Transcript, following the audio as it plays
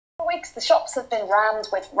weeks, the shops have been rammed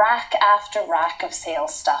with rack after rack of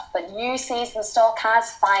sales stuff, but new season stock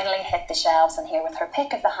has finally hit the shelves, and here with her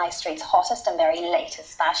pick of the high street's hottest and very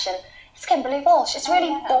latest fashion, it's Kimberley Walsh. It's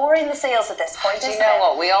really boring, the sales at this point, Do you know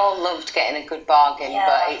what? We all loved getting a good bargain,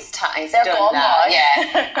 but it's done now.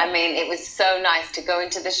 Yeah. I mean, it was so nice to go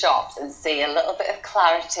into the shops and see a little bit of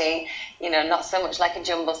clarity, you know, not so much like a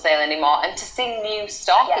jumble sale anymore, and to see new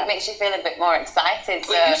stock, it makes you feel a bit more excited.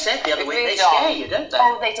 Well, you said the other week they scare you, don't they?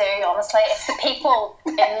 Oh, they do, honestly. It's the people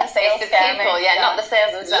in the sales. It's the people, not the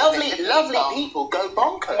sales themselves. Lovely people go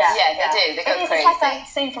bonkers. Yeah, they do. They go crazy. It's like that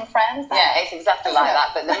scene from Friends. Yeah, it's exactly like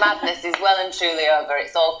that. But the madness is well and truly over.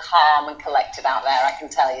 It's all calm and collected out there, I can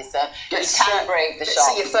tell you. So you can brave the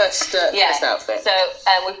shop. Let's see your first outfit. So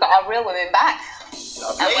we've got our real women back.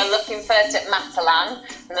 Lovely. And we're looking first at Matalan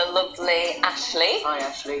and the lovely Ashley. Hi,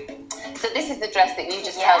 Ashley. So this is the dress that you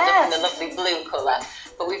just held up in the lovely blue colour,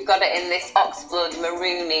 but we've got it in this oxblood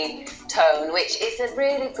maroony tone, which is a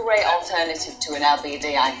really great alternative to an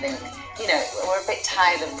LBD, I think. You know, we're a bit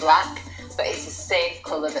tired of black, but it's a safe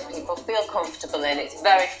colour that people feel comfortable in. It's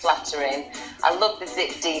very flattering. I love the zip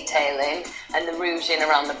detailing and the ruching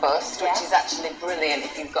around the bust, which is actually brilliant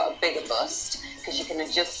if you've got a bigger bust, because you can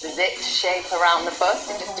adjust the zip to shape around the bust.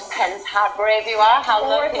 It just depends how brave you are, how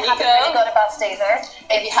low can you go. If you haven't really got a bust either.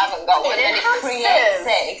 If you haven't got one, then it creates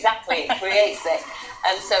it. Exactly, it creates it.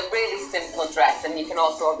 And so really simple dress, and you can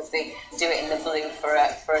also obviously do it in the blue for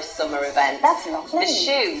a summer event. That's lovely. The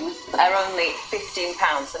shoes are only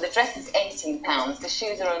 £15, so the dress is £18. The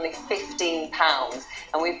shoes are only £15,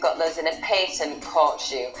 and we've got those in a patent court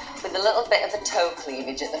shoe with a little bit of a toe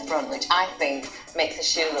cleavage at the front, which I think makes the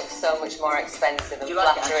shoe look so much more expensive and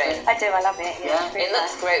flattering. I do, I love it. Yeah, it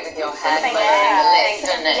looks great with your hair Thank following the lips,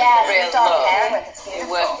 doesn't it? Yeah, it's a real dark hair look. with it's beautiful.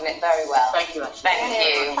 You're working it very well. Thank you, Ashley. Thank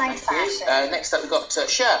you. Thanks, Ashley. Next up, we've got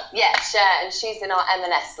Cher. Yeah, Cher, and she's in our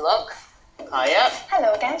M&S look. Hiya.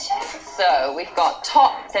 Hello again, Cher. So we've got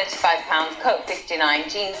top £35, coat £59,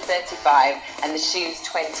 jeans £35, and the shoes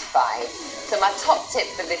 £25. So my top tip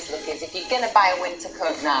for this look is, if you're going to buy a winter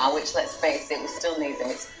coat now, which let's face it, we still need them,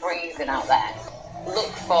 it's freezing out there,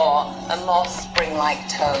 look for a more spring-like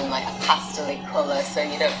tone, like a pastel-y colour, so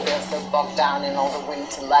you don't feel so bogged down in all the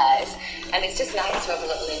winter layers. And it's just nice to have a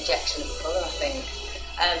little injection of colour, I think.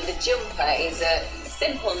 The jumper is a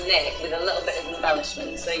simple knit with a little bit of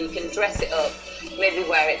embellishment, so you can dress it up, maybe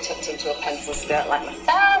wear it tucked into a pencil skirt like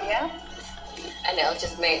myself, and it'll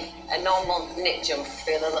just make a normal knit jumper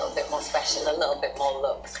feel a little bit more special, a little bit more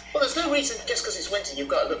looks. Well, there's no reason just because it's winter you've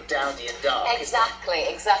got to look dowdy and dark. Exactly.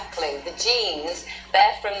 The jeans,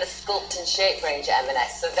 they're from the Sculpt and Shape range at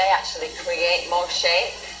M&S, so they actually create more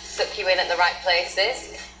shape, suck you in at the right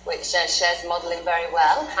places, which Cher's modelling very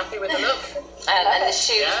well. Happy with the look? And the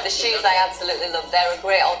shoes I absolutely love. They're a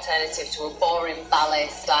great alternative to a boring ballet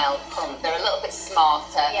style pump. They're a little bit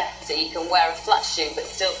smarter, so you can wear a flat shoe but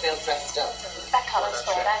still feel dressed up. That colour's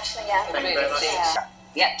good, actually, Thank you very much.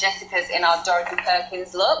 Yeah, Jessica's in our Dorothy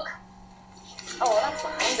Perkins look. Oh, that's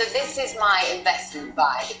nice. So this is my investment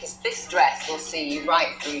buy, because this dress will see you right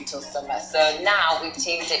through till summer. So now we've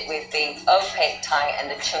teamed it with the opaque tie and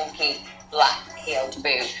the chunky black heeled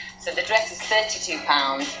boot. So the dress is £32,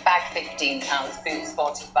 bag £15, boots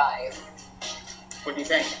 £45. What do you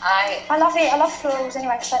think? I love it. I love florals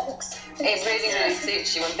anyway, because that looks... It really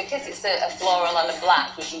suits you, and because it's a floral and a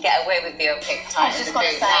black, you can get away with the opaque tie and the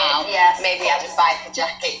boot now. Maybe add a biker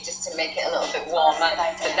jacket just to make it a little bit warmer.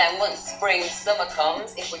 But then once spring, summer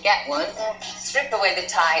comes, if we get one, strip away the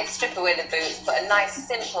tie, strip away the boots, put a nice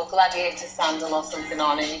simple gladiator sandal or something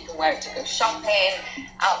on, and you can wear it to go shopping,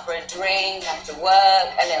 out for a drink, after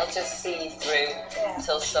work, and it'll just see you through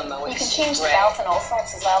till summer, which is great. You can change the belt and all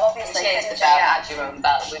sorts as well, obviously. Change the belt, add your own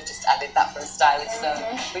belt. We've just added that for a stylist. So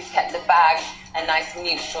we've kept the bag a nice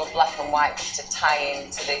neutral black and white just to tie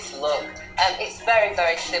into this look. It's very,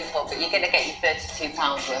 very simple, but you're going to get your £32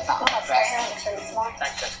 worth out of the dress.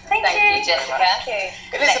 Thanks, Jessica. Thank you, Jessica.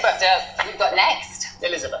 Elizabeth. Next up, we've got next.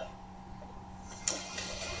 Elizabeth.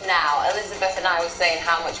 Now, Elizabeth and I were saying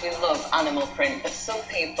how much we love animal print, but some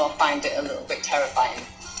people find it a little bit terrifying.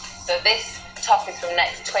 So this top is from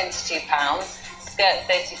Next, £22. Skirt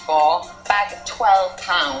 £34, bag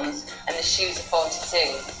 £12, and the shoes are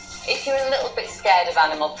 £42. If you're a little bit scared of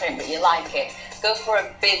animal print but you like it, go for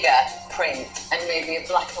a bigger print and maybe a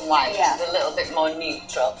black and white, which is a little bit more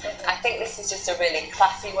neutral. I think this is just a really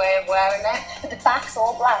classy way of wearing it. But the back's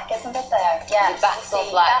all black, isn't it there? Yeah. The back's all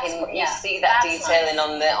black, and you see that detailing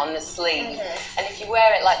on the sleeve. And if you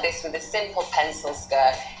wear it like this with a simple pencil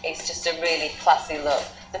skirt, it's just a really classy look.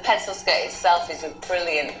 The pencil skirt itself is a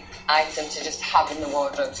brilliant item to just have in the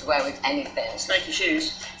wardrobe to wear with anything. Snaky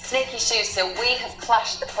shoes. Sneaky shoes, so we have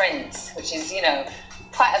clashed the prints, which is, you know,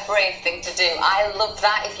 quite a brave thing to do. I love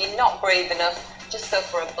that. If you're not brave enough, just go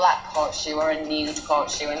for a black court shoe or a nude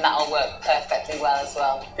court shoe, and that'll work perfectly well as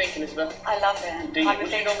well. Thank you, Elizabeth. I love it. Do you,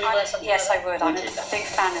 would you normally wear something Yes, like I would. that? I'm a big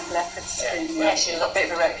fan of leopard skin. Yeah, she got a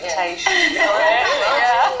bit of a reputation.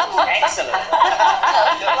 Excellent.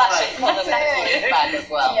 Flash of colour bag as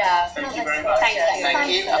well. Yeah. Thank you very That's much. good.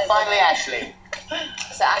 Thank you. And finally, Ashley.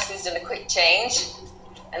 So Ashley's done a quick change,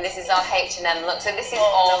 and this is our H&M look. So this is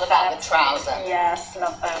all about the trouser. Yes,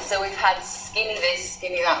 love that. So we've had skinny this,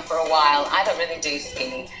 skinny that for a while. I don't really do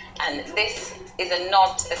skinny, and this is a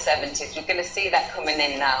nod to the 70s. We're going to see that coming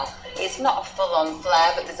in now. It's not a full-on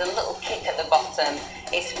flare, but there's a little kick at the bottom.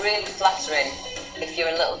 It's really flattering. If you're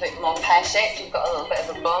a little bit more pear-shaped, you've got a little bit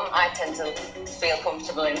of a bum. I tend to feel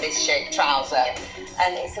comfortable in this shaped trouser,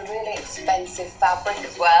 and it's a really expensive fabric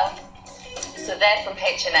as well. So they're from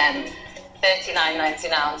H&M,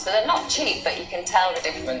 $39.99. So they're not cheap, but you can tell the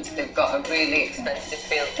difference. They've got a really expensive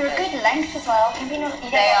feel to They're a them. good length as well. Can you know, you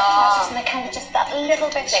They get are. trousers and they kind of just that little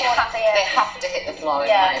bit They short have, at the end. they have to hit the floor,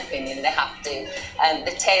 Yeah. in my opinion. They have to.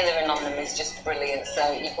 The tailoring on them is just brilliant,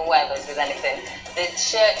 so you can wear those with anything. The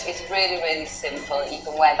shirt is really, really simple. You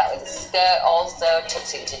can wear that with a skirt also,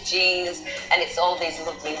 tucked into jeans, and it's all these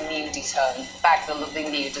lovely nudie tones. The bags are lovely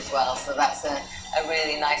nude as well, so that's a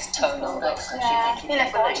really nice tonal look. Yeah, you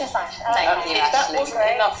look gorgeous, Ash. Thank you, If that Ashley. wasn't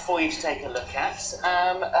enough for you to take a look at,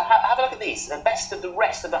 have a look at these. The best of the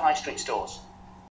rest of the high street stores.